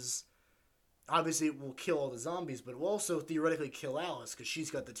because obviously it will kill all the zombies, but it will also theoretically kill Alice because she's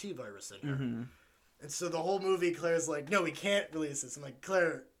got the T-virus in her. And so the whole movie, Claire's like, no, we can't release this. I'm like,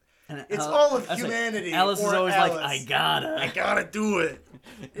 Claire... it's all of humanity. Alice is always Alice. like, I gotta do it.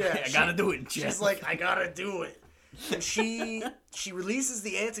 Yeah, I gotta do it, Jeff. She's like, I gotta do it. And she releases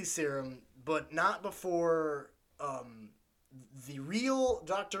the anti-serum, but not before the real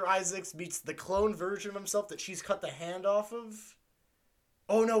Dr. Isaacs meets the clone version of himself that she's cut the hand off of.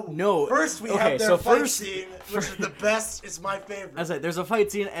 Oh, no. No. First, we have their fight scene, which is the best. It's my favorite. I was like, there's a fight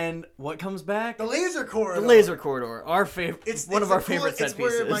scene, and what comes back? The laser corridor. The laser corridor. Our favorite. It's one of our favorite set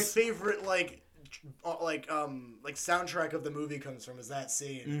pieces. It's where my favorite, soundtrack of the movie comes from, is that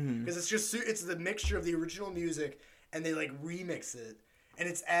scene. Because it's the mixture of the original music, and they, remix it. And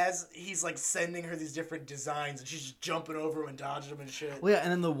it's as he's, sending her these different designs, and she's just jumping over them and dodging them and shit. Well, yeah,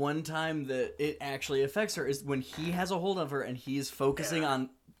 and then the one time that it actually affects her is when he has a hold of her, and he's focusing on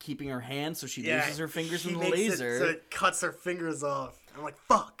keeping her hand so she loses her fingers from the laser. So it cuts her fingers off. I'm like,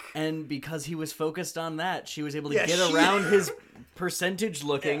 fuck. And because he was focused on that, she was able to get around his percentage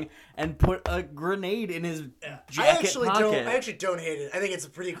looking and put a grenade in his jacket pocket. I actually don't hate it. I think it's a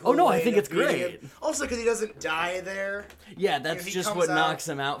pretty cool. Oh no, I think it's great. Also, because he doesn't die there. Yeah, that's just what knocks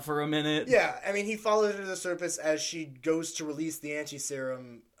him out for a minute. Yeah, I mean, he follows her to the surface as she goes to release the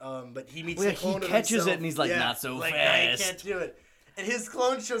anti-serum, but he meets the clone of himself. He catches it and he's like, not so fast. I can't do it. And his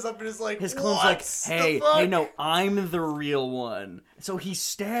clone shows up and is like, his clone's like, hey, no, I'm the real one. So he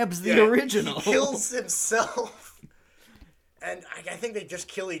stabs the original. He kills himself. And I think they just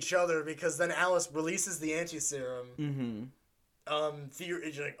kill each other because then Alice releases the anti-serum.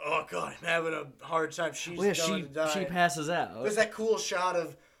 She's like, oh god, I'm having a hard time. She's going to die. She passes out. There's that cool shot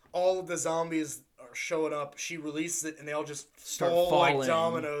of all of the zombies are showing up. She releases it and they all just fall like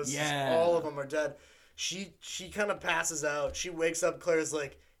dominoes. Yeah. All of them are dead. She kind of passes out. She wakes up. Claire's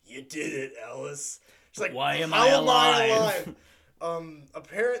like, you did it, Alice. She's like, why am I alive?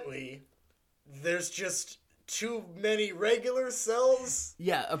 Apparently, there's just too many regular cells.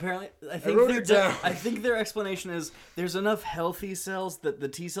 Yeah, apparently. I think their explanation is there's enough healthy cells that the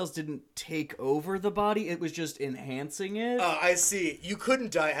T cells didn't take over the body. It was just enhancing it. I see. You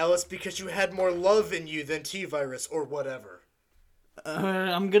couldn't die, Alice, because you had more love in you than T-virus or whatever.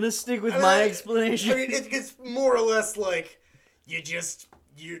 I'm gonna stick with my explanation. I mean, it's more or less like you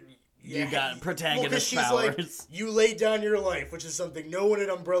got protagonist powers. Like, you laid down your life, which is something no one at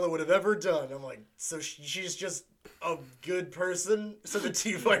Umbrella would have ever done. I'm like, so she's just a good person, so the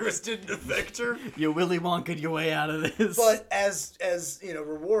T-virus didn't affect her. You Willy Wonka your way out of this. But as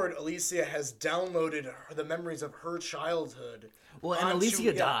reward, Alicia has downloaded the memories of her childhood. Well, and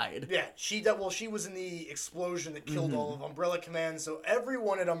Alicia died. Yeah, she was in the explosion that killed all of Umbrella Command, so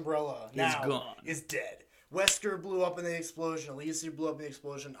everyone at Umbrella is dead. Wesker blew up in the explosion, Alicia blew up in the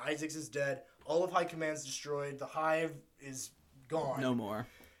explosion, Isaacs is dead, all of High Command's destroyed, the Hive is gone. No more.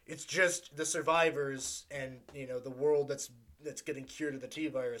 It's just the survivors and, the world that's getting cured of the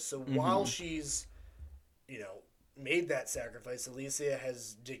T-virus. So while she's, made that sacrifice, Alicia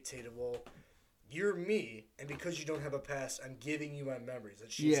has dictated, well, you're me, and because you don't have a past, I'm giving you my memories. And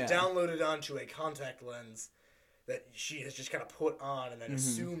she's downloaded onto a contact lens that she has just kind of put on and then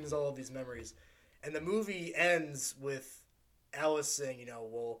assumes all of these memories. And the movie ends with Alice saying,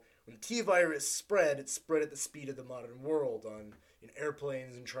 well, when the T-virus spread, it spread at the speed of the modern world on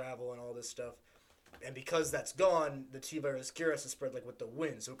airplanes and travel and all this stuff. And because that's gone, the T-virus cure has to spread with the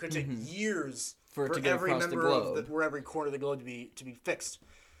wind. So it could take years for every member of every corner of the globe to be fixed.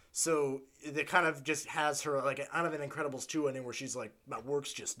 So it kind of just has her out of an Incredibles 2 ending where she's like, my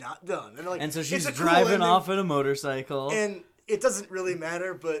work's just not done. And so she's driving off on a motorcycle. And it doesn't really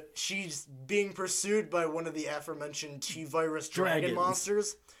matter, but she's being pursued by one of the aforementioned T-virus dragon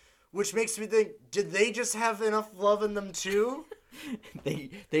monsters, which makes me think, did they just have enough love in them too?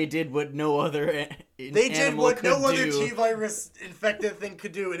 They did what no other T-virus infected thing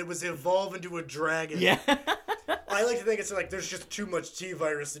could do, and it was evolve into a dragon. Yeah. I like to think it's there's just too much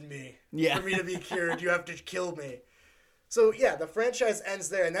T-virus in me. Yeah. For me to be cured, you have to kill me. So, yeah, the franchise ends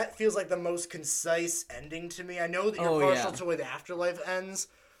there, and that feels like the most concise ending to me. I know that you're partial to the way the Afterlife ends,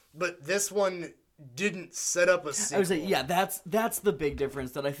 but this one didn't set up a sequel. I would say, that's the big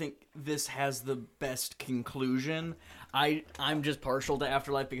difference, that I think this has the best conclusion. I'm just partial to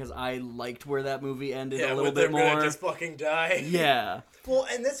Afterlife because I liked where that movie ended a little bit more. Gonna just fucking die. Yeah. Well,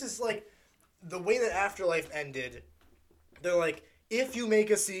 and this is the way that Afterlife ended, they're like, if you make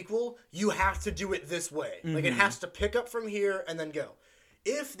a sequel, you have to do it this way. It has to pick up from here and then go.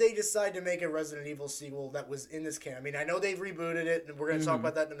 If they decide to make a Resident Evil sequel that was in this canon, I mean, I know they've rebooted it, and we're going to talk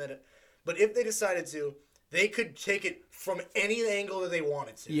about that in a minute, but if they decided to, they could take it from any angle that they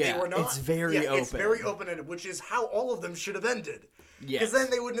wanted to. Yeah, they were not, it's very open. It's very open-ended, which is how all of them should have ended. Yes. Because then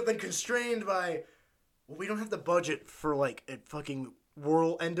they wouldn't have been constrained by, well, we don't have the budget for, a fucking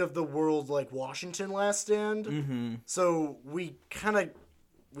end of the world Washington Last Stand. So we kind of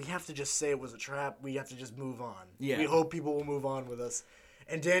we have to just say it was a trap. We have to just move on. Yeah. We hope people will move on with us.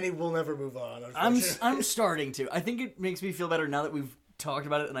 And Danny will never move on. I'm starting to. I think it makes me feel better now that we've talked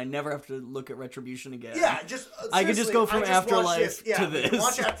about it, and I never have to look at Retribution again. Yeah, I could just go from Afterlife to this.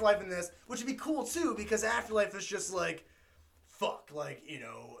 Watch Afterlife and this, which would be cool too, because Afterlife is just like, fuck, like, you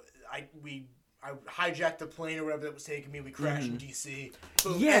know, I hijacked the plane or whatever that was taking me. We crashed in DC.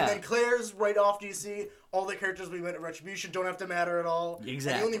 Boom. Yeah. And then Claire's right off DC. All the characters we met at Retribution don't have to matter at all.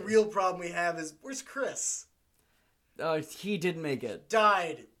 Exactly. And the only real problem we have is, where's Chris? He didn't make it.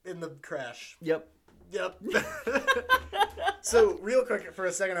 Died in the crash. Yep. So, real quick, for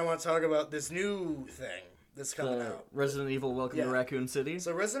a second, I want to talk about this new thing that's coming out. Resident Evil Welcome to Raccoon City.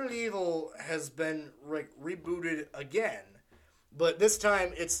 So, Resident Evil has been rebooted again, but this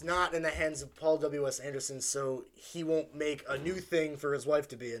time it's not in the hands of Paul W.S. Anderson, so he won't make a new thing for his wife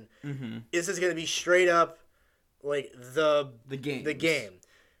to be in. Mm-hmm. This is going to be straight up, like, the game. The game.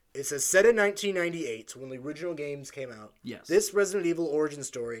 It says, set in 1998, when the original games came out. Yes. This Resident Evil origin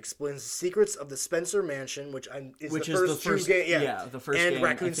story explains the secrets of the Spencer Mansion, which is the first true game. Yeah, the first and game,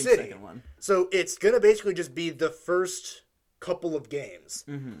 Raccoon I think City. Second one. So it's going to basically just be the first couple of games.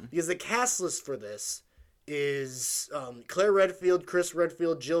 Mm-hmm. Because the cast list for this is Claire Redfield, Chris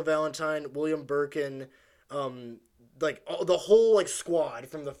Redfield, Jill Valentine, William Birkin, the whole like squad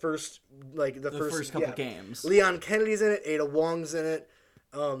from the first first couple games. Leon Kennedy's in it, Ada Wong's in it.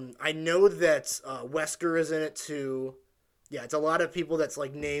 I know that Wesker is in it too. Yeah, it's a lot of people that's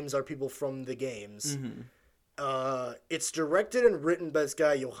like names are people from the games. Mm-hmm. It's directed and written by this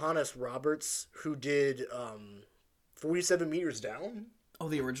guy Johannes Roberts, who did 47 Meters Down. Oh,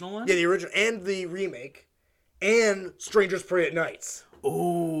 the original one? Yeah, the original and the remake, and Strangers Prey at Night.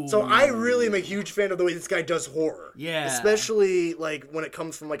 Oh. So I really am a huge fan of the way this guy does horror. Yeah. Especially like when it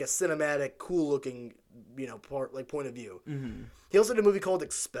comes from like a cinematic, cool looking, point of view. Mm-hmm. He also did a movie called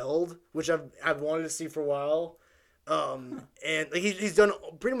Expelled, which I've wanted to see for a while. And he's done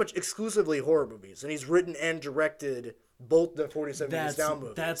pretty much exclusively horror movies, and he's written and directed both the 47 Meters Down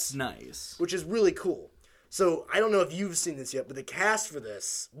movies. That's nice. Which is really cool. So I don't know if you've seen this yet, but the cast for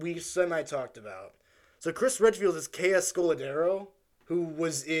this we semi-talked about. So Chris Redfield is Kea Scoladero, who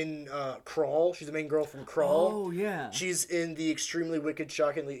was in Crawl. She's the main girl from Crawl. Oh, yeah. She's in the Extremely Wicked,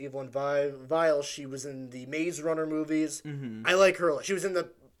 Shockingly Evil, and Vile. She was in the Maze Runner movies. Mm-hmm. I like her. She was in the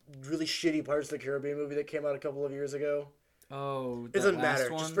really shitty Pirates of the Caribbean movie that came out a couple of years ago. Oh, it doesn't matter.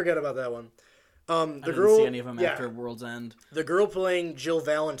 One? Just forget about that one. I didn't see any of them after World's End. The girl playing Jill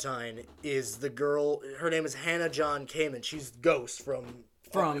Valentine is the girl. Her name is Hannah John Kamen. She's Ghost from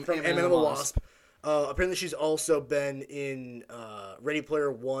Ant-Man and the Wasp. Apparently, she's also been in Ready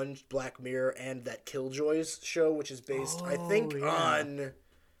Player One, Black Mirror, and that Killjoys show, which is based, I think, on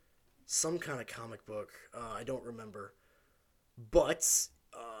some kind of comic book. I don't remember. But, so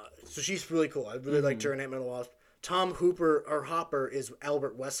she's really cool. I really liked her in Ant-Man and the Wasp. Tom Hopper is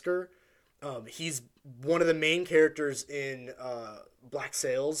Albert Wesker. He's one of the main characters in Black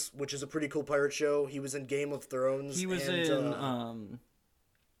Sails, which is a pretty cool pirate show. He was in Game of Thrones. He was in...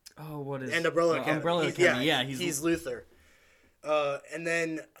 And Umbrella Academy. Umbrella Academy, yeah. He's Luther.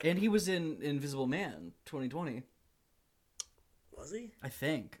 And he was in Invisible Man 2020. Was he? I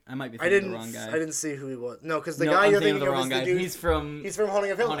think. I might be thinking of the wrong guy. I didn't see who he was. No, because the guy you're thinking of is the dude. He's from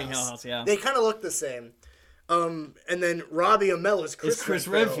Haunting of Hill House. Yeah. They kind of look the same. And then Robbie Amell is Chris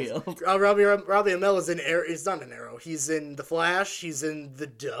Redfield. Robbie Amell is in Arrow. He's not in Arrow. He's in The Flash. He's in The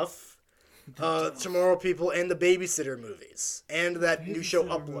Duff. Tomorrow People, and the Babysitter movies, and that new show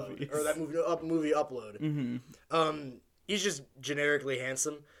Upload, or that movie Upload. Mm-hmm. He's just generically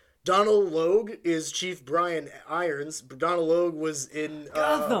handsome. Donald Logue is Chief Brian Irons. Donald Logue was in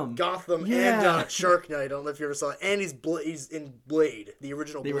Gotham and Shark Night. I don't know if you ever saw it. And he's in Blade, the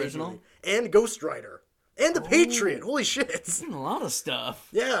original Blade movie. And Ghost Rider. And The Patriot. Holy shit. He's in a lot of stuff.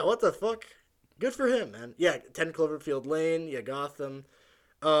 Yeah, what the fuck? Good for him, man. Yeah, 10 Cloverfield Lane. Yeah, Gotham.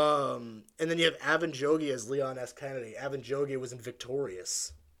 And then you have Avon Jogi as Leon S. Kennedy. Avon Jogi was in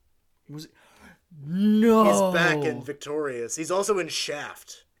Victorious. Was it? No. He's back in Victorious. He's also in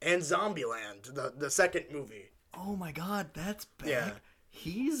Shaft and Zombieland, the second movie. Oh my god, that's back. Yeah.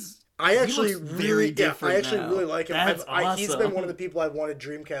 I actually really like him. That's awesome. He's been one of the people I wanted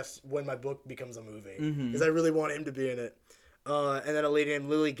Dreamcast when my book becomes a movie. Because I really want him to be in it. And then a lady named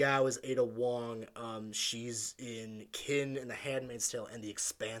Lily Gao is Ada Wong. She's in Kin and The Handmaid's Tale and The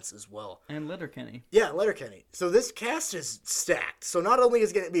Expanse as well. And Letterkenny. Yeah, Letterkenny. So this cast is stacked. So not only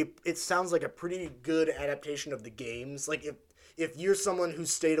is it going to be, it sounds like a pretty good adaptation of the games. Like if you're someone who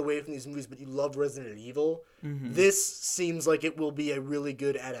stayed away from these movies but you loved Resident Evil, this seems like it will be a really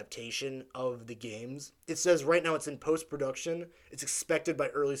good adaptation of the games. It says right now it's in post-production. It's expected by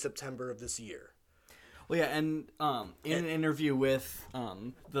early September of this year. Well, yeah, and in an interview with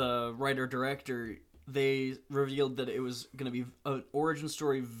the writer-director, they revealed that it was going to be an origin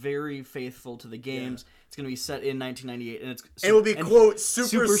story very faithful to the games. Yeah. It's going to be set in 1998, and it will be, quote,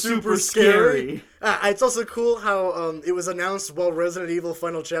 super scary. It's also cool how it was announced while Resident Evil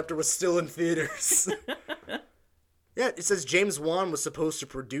Final Chapter was still in theaters. Yeah, it says James Wan was supposed to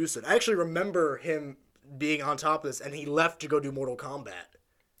produce it. I actually remember him being on top of this, and he left to go do Mortal Kombat.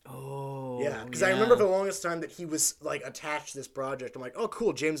 Oh, yeah, because I remember for the longest time that he was like attached to this project. I'm like, oh,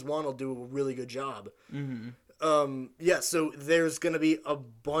 cool, James Wan will do a really good job. Yeah, so there's gonna be a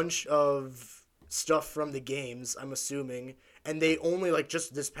bunch of stuff from the games, I'm assuming, and they only like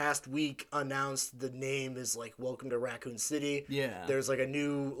just this past week announced the name is like Welcome to Raccoon City. Yeah, there's like a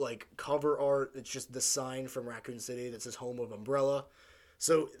new like cover art. It's just the sign from Raccoon City that says Home of Umbrella.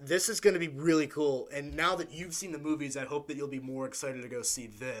 So this is going to be really cool, and now that you've seen the movies, I hope that you'll be more excited to go see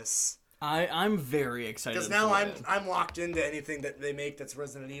this. I'm very excited. Because now I'm locked into anything that they make that's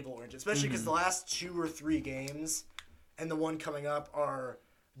Resident Evil oriented, especially because the last 2 or 3 games and the one coming up are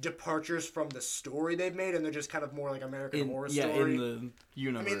departures from the story they've made, and they're just kind of more like American Horror Story. Yeah, in the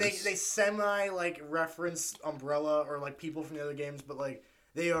universe. I mean, they semi like reference Umbrella or like people from the other games, but like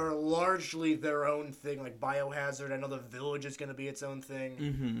they are largely their own thing. Like Biohazard, I know the Village is going to be its own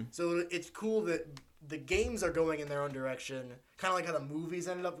thing. So it's cool that the games are going in their own direction, kind of like how the movies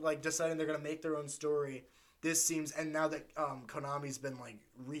ended up like deciding they're going to make their own story. This seems, and now that Konami's been like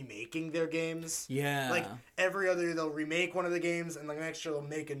remaking their games, like every other year they'll remake one of the games, and like next year they'll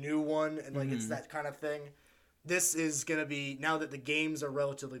make a new one, and like it's that kind of thing. This is gonna be, now that the games are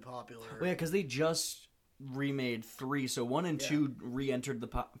relatively popular. Well, yeah, because they just remade 3, so 1 and 2 re-entered the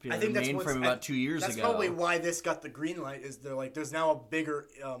popular mainframe about 2 years ago. That's probably why this got the green light. Is they're like, there's now a bigger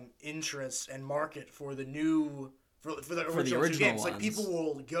interest and market for the new. For the original 2 games. Like, people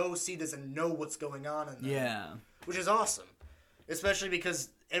will go see this and know what's going on in there. Yeah. Which is awesome. Especially because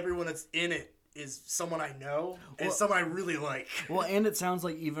everyone that's in it is someone I know and someone I really like. Well, and it sounds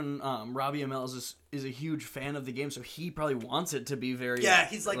like even Robbie Amell is a huge fan of the game, so he probably wants it to be very... Yeah,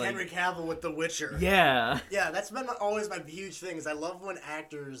 he's like Henry Cavill with The Witcher. Yeah. Yeah, that's been always my huge thing, is I love when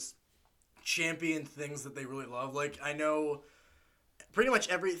actors champion things that they really love. Like, I know pretty much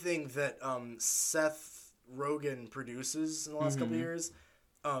everything that Seth Rogen produces in the last couple of years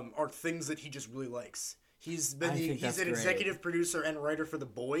are things that he just really likes. He's an executive producer and writer for The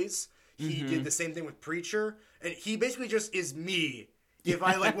Boys. He did the same thing with Preacher, and he basically just is me if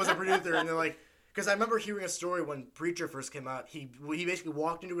I like was a producer. And they're like, because I remember hearing a story when Preacher first came out. He basically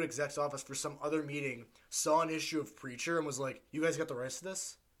walked into an exec's office for some other meeting, saw an issue of Preacher, and was like, "You guys got the rights to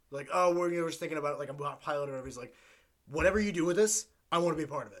this?" Like, "Oh, we're just thinking about it, like a pilot or whatever." He's like, "Whatever you do with this, I want to be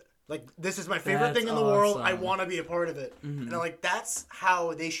a part of it. Like, this is my favorite thing in the world. I want to be a part of it." And I'm like, that's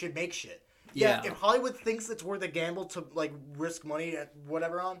how they should make shit. Yeah, if Hollywood thinks it's worth a gamble to, like, risk money at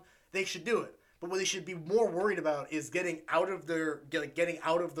whatever on, they should do it. But what they should be more worried about is getting out of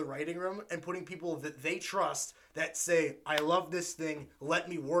the writing room and putting people that they trust that say, "I love this thing, let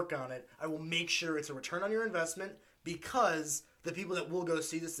me work on it. I will make sure it's a return on your investment," because the people that will go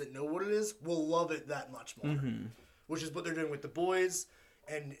see this that know what it is will love it that much more. Which is what they're doing with The Boys.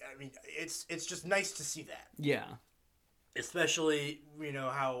 And, I mean, it's just nice to see that. Yeah. Especially, you know,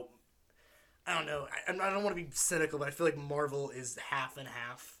 how... I don't know. I don't want to be cynical, but I feel like Marvel is half and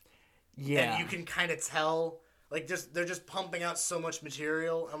half. Yeah. And you can kind of tell. Like, they're just pumping out so much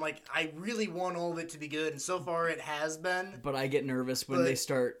material. I'm like, I really want all of it to be good. And so far, it has been. But I get nervous when they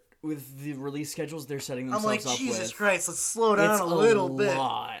start... With the release schedules they're setting themselves up with. I'm like, Jesus Christ, let's slow down a little bit. It's a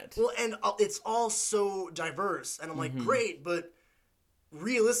lot. Well, and it's all so diverse. And I'm like, great, but...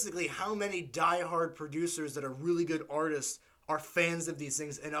 realistically, how many diehard producers that are really good artists are fans of these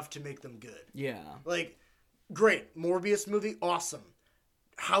things enough to make them good? Yeah. Like, great. Morbius movie, awesome.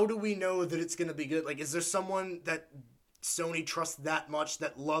 How do we know that it's going to be good? Like, is there someone that Sony trusts that much,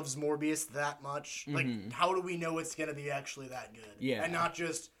 that loves Morbius that much? Like, how do we know it's going to be actually that good? Yeah. And not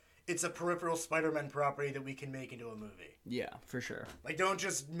just, it's a peripheral Spider-Man property that we can make into a movie. Yeah, for sure. Like, don't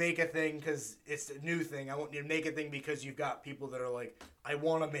just make a thing because it's a new thing. I want you to make a thing because you've got people that are like, I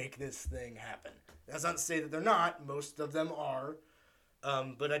want to make this thing happen. That's not to say that they're not. Most of them are.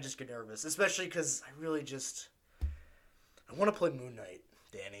 But I just get nervous. Especially because I really just... I want to play Moon Knight,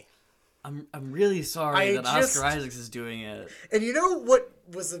 Danny. I'm really sorry that Oscar Isaacs is doing it. And you know what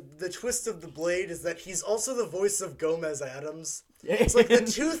was the twist of the blade is that he's also the voice of Gomez Addams. It's like the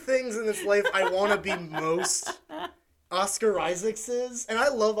two things in this life I want to be most Oscar Isaacs is, and I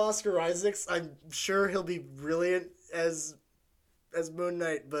love Oscar Isaacs. I'm sure he'll be brilliant as Moon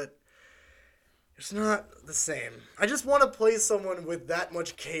Knight, but it's not the same. I just want to play someone with that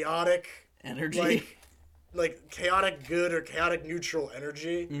much chaotic energy, like chaotic good or chaotic neutral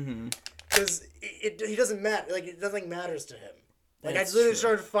energy, because he doesn't matter. Like nothing matters to him. Like I literally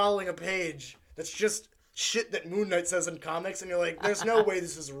started following a page that's just shit that Moon Knight says in comics, and you're like, there's no way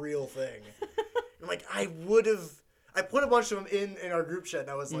this is a real thing. I'm like, I put a bunch of them in our group chat, and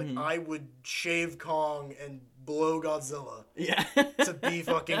I was like, I would shave Kong and blow Godzilla to be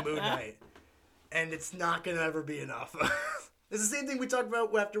fucking Moon Knight. And it's not going to ever be enough. It's the same thing we talked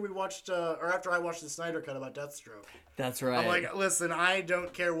about after I watched the Snyder Cut about Deathstroke. That's right. I'm like, listen, I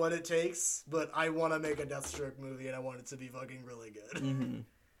don't care what it takes, but I want to make a Deathstroke movie, and I want it to be fucking really good.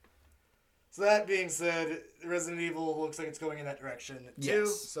 So that being said, Resident Evil looks like it's going in that direction too.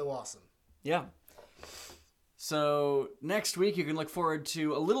 So awesome. Yeah. So next week you can look forward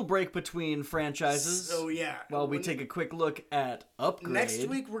to a little break between franchises. So yeah. While we take a quick look at Upgrade. Next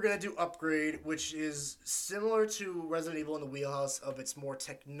week we're going to do Upgrade, which is similar to Resident Evil in the wheelhouse of its more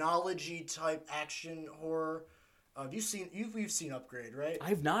technology type action horror. You've seen Upgrade, right?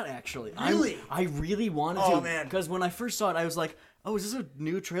 I've not actually. Really? I really wanted to. Oh man. Because when I first saw it, I was like, oh, is this a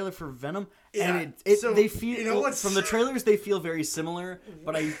new trailer for Venom? Yeah. And So, they feel, you know what's... from the trailers they feel very similar,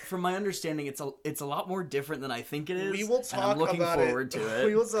 but from my understanding it's a lot more different than I think it is. We will talk and I'm looking about forward to it.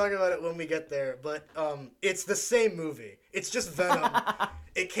 We will talk about it when we get there, but it's the same movie. It's just Venom.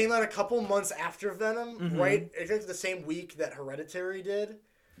 It came out a couple months after Venom, right? Exactly the same week that Hereditary did.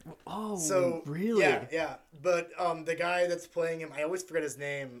 Oh, so really? Yeah. But the guy that's playing him, I always forget his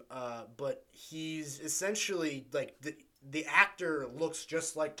name, but he's essentially like the actor looks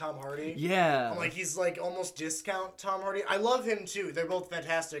just like Tom Hardy. Yeah. I'm like, he's like almost discount Tom Hardy. I love him too. They're both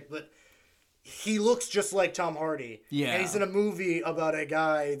fantastic, but he looks just like Tom Hardy. Yeah. And he's in a movie about a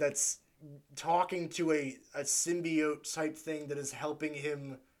guy that's talking to a symbiote type thing that is helping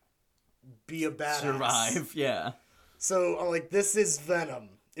him be a badass. Survive, yeah. So I'm like, this is Venom.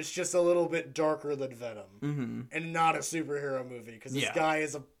 It's just a little bit darker than Venom. And not a superhero movie, because this guy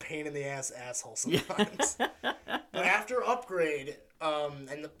is a pain in the ass asshole sometimes. But after Upgrade,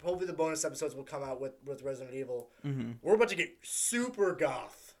 and hopefully the bonus episodes will come out with Resident Evil, we're about to get super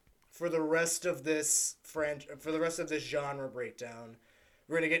goth for the rest of this genre breakdown.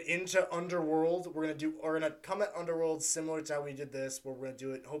 We're gonna get into Underworld. We're gonna come at Underworld similar to how we did this, where we're gonna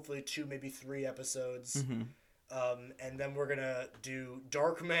do it hopefully 2, maybe 3 episodes. And then we're gonna do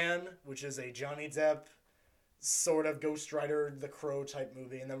Darkman, which is a Johnny Depp sort of Ghost Rider, The Crow type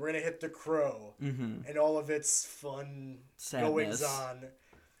movie, and then we're gonna hit The Crow and all of its fun goings on.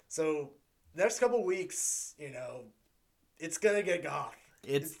 So next couple weeks, it's gonna get goth.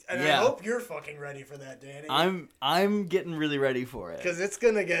 I hope you're fucking ready for that, Danny. I'm getting really ready for it, because it's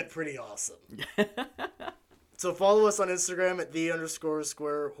gonna get pretty awesome. So follow us on Instagram at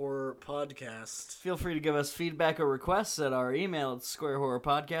 _Square Horror Podcast. Feel free to give us feedback or requests at our email at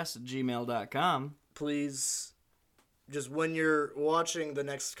squarehorrorpodcast@gmail.com. Please, just when you're watching the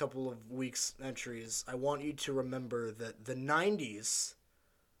next couple of weeks' entries, I want you to remember that the 90s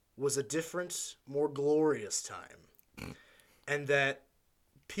was a different, more glorious time. And that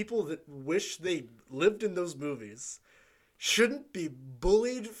people that wish they lived in those movies shouldn't be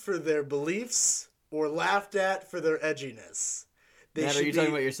bullied for their beliefs or laughed at for their edginess. Matt, are you talking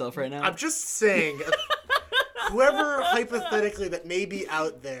about yourself right now? I'm just saying, whoever hypothetically that may be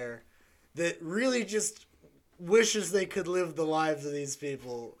out there that really just wishes they could live the lives of these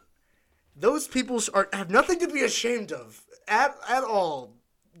people, those people have nothing to be ashamed of at all.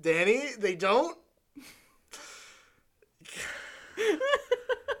 Danny, they don't?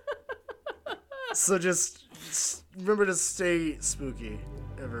 So just remember to stay spooky,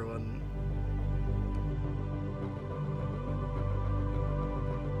 everyone.